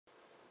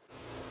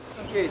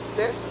Okay,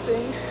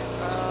 testing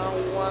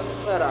one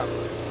setup.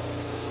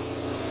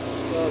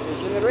 So the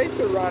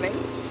generator running,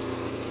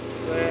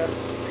 the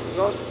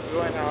exhaust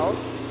going out.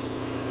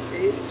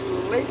 It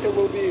later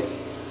will be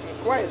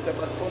quieter,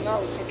 but for now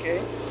it's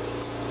okay.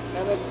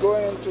 And it's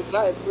going to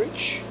diode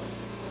bridge,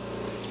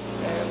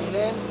 and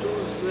then to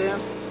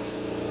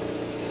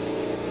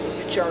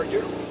the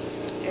charger.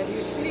 And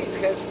you see it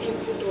has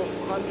input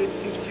of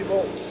 150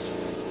 volts.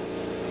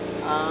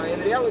 In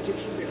reality it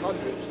should be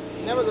 100.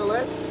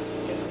 Nevertheless,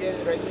 it's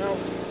getting right now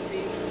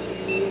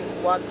 50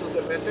 watt to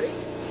the battery,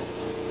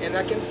 and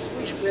I can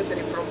switch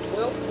battery from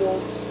 12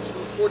 volts to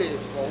 48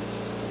 volts.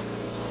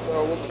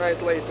 So we'll try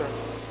it later.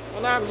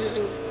 And I'm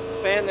using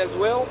fan as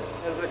well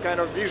as a kind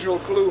of visual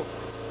clue,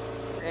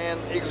 and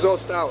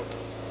exhaust out.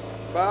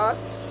 But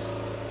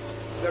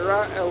there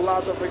are a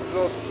lot of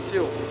exhaust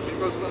still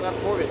because we're not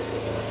moving.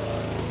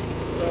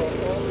 So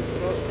all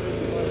exhaust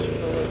pretty much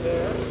over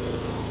there.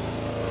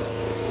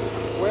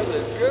 Weather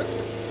is good.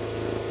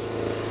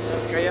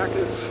 And kayak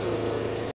is